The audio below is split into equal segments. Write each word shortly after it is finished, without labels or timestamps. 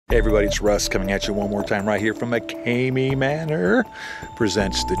Hey everybody, it's Russ coming at you one more time right here from Mckamey Manor.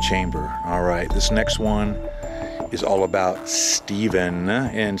 Presents The Chamber. All right, this next one is all about Stephen.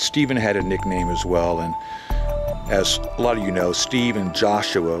 And Stephen had a nickname as well. And as a lot of you know, Steve and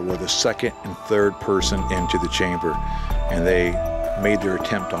Joshua were the second and third person into the chamber. And they made their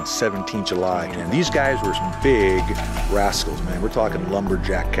attempt on 17 July. And these guys were some big rascals, man. We're talking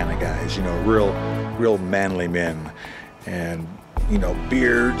lumberjack kind of guys, you know, real manly men. And you know,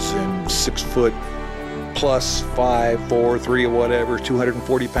 beards and 6 foot plus 5, 4, 3 or whatever,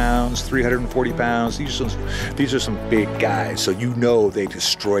 240 pounds, 340 pounds. These are some big guys. So you know they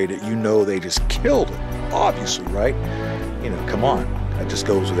destroyed it. You know they just killed it, obviously, right? You know, come on. That just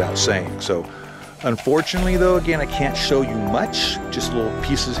goes without saying. So unfortunately, though, again, I can't show you much, just little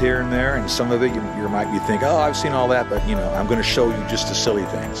pieces here and there. And some of it you might be thinking, oh, I've seen all that. But, you know, I'm going to show you just the silly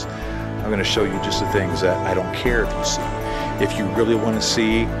things. I'm going to show you just the things that I don't care if you see. If you really want to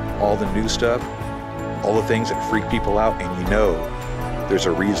see all the new stuff, all the things that freak people out, and you know there's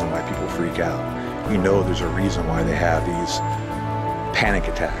a reason why people freak out. You know there's a reason why they have these panic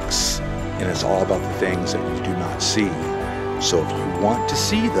attacks. And it's all about the things that you do not see. So if you want to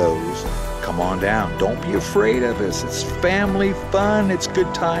see those, come on down. Don't be afraid of this. It's family fun. It's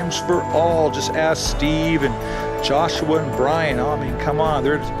good times for all. Just ask Steve and Joshua and Brian. Oh, I mean, come on.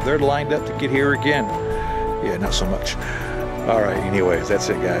 They're lined up to get here again. Yeah, not so much. All right, anyways, that's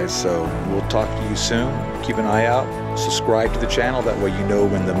it, guys. So we'll talk to you soon. Keep an eye out. Subscribe to the channel. That way you know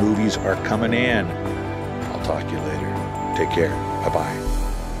when the movies are coming in. I'll talk to you later. Take care. Bye-bye.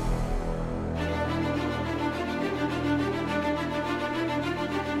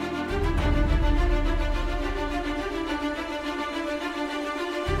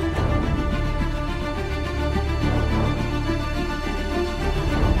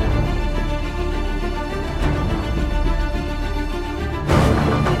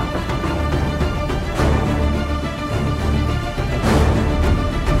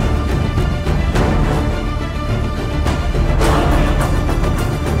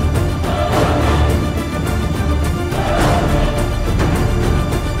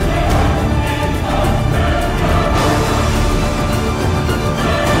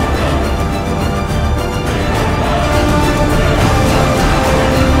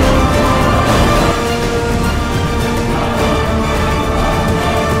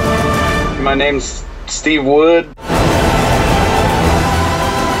 My name's Steve Wood.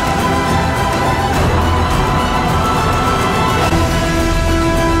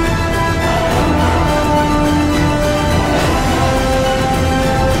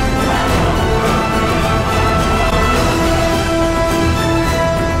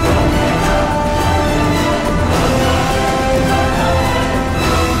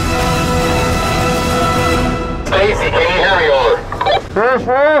 Stacy, can you hear me over?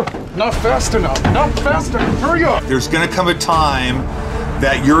 Not fast enough. Not fast enough. Hurry up. There's going to come a time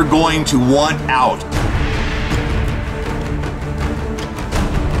that you're going to want out.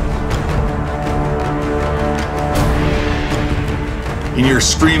 And you're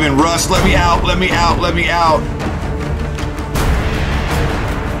screaming, Russ, let me out, let me out, let me out.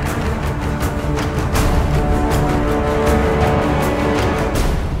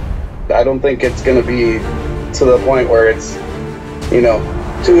 I don't think it's going to be to the point where it's, you know,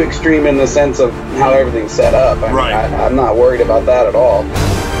 too extreme in the sense of how everything's set up. I mean, I'm not worried about that at all.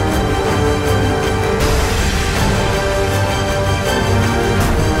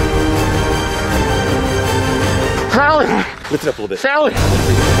 Sally! Lift it up a little bit. Sally!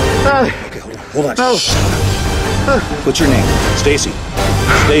 Okay, hold on. No. What's your name? Stacy.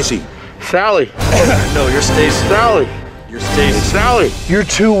 Stacy. Sally! No, you're Stacy. Sally! You're Stacy. Sally! You're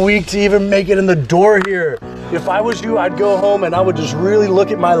too weak to even make it in the door here. If I was you, I'd go home and I would just really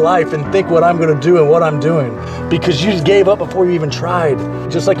look at my life and think what I'm gonna do and what I'm doing. Because you just gave up before you even tried.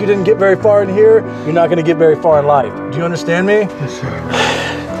 Just like you didn't get very far in here, you're not gonna get very far in life. Do you understand me? Yes,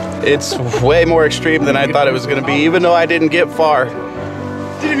 sir. It's way more extreme than I thought it was going to be, even though I didn't get far.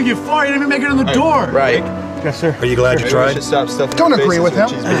 Didn't even get far, you didn't even make it in the door. Right. Yes, sir. Are you glad you tried? Don't agree with him.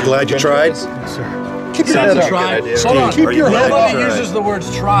 Are you glad you tried? Yes, sir. Keep your head up. Hold on. Keep your head up. Nobody uses the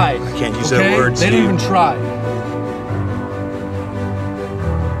words tried. I can't use that word, They didn't even try.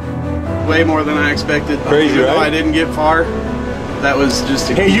 Way more than I expected. Crazy, even though right? I didn't get far. That was just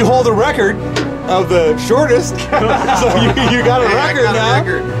a... Hey, you hold the record of the shortest. So you got a record now.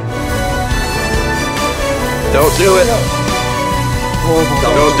 Don't do it.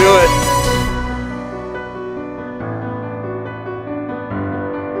 Don't do it.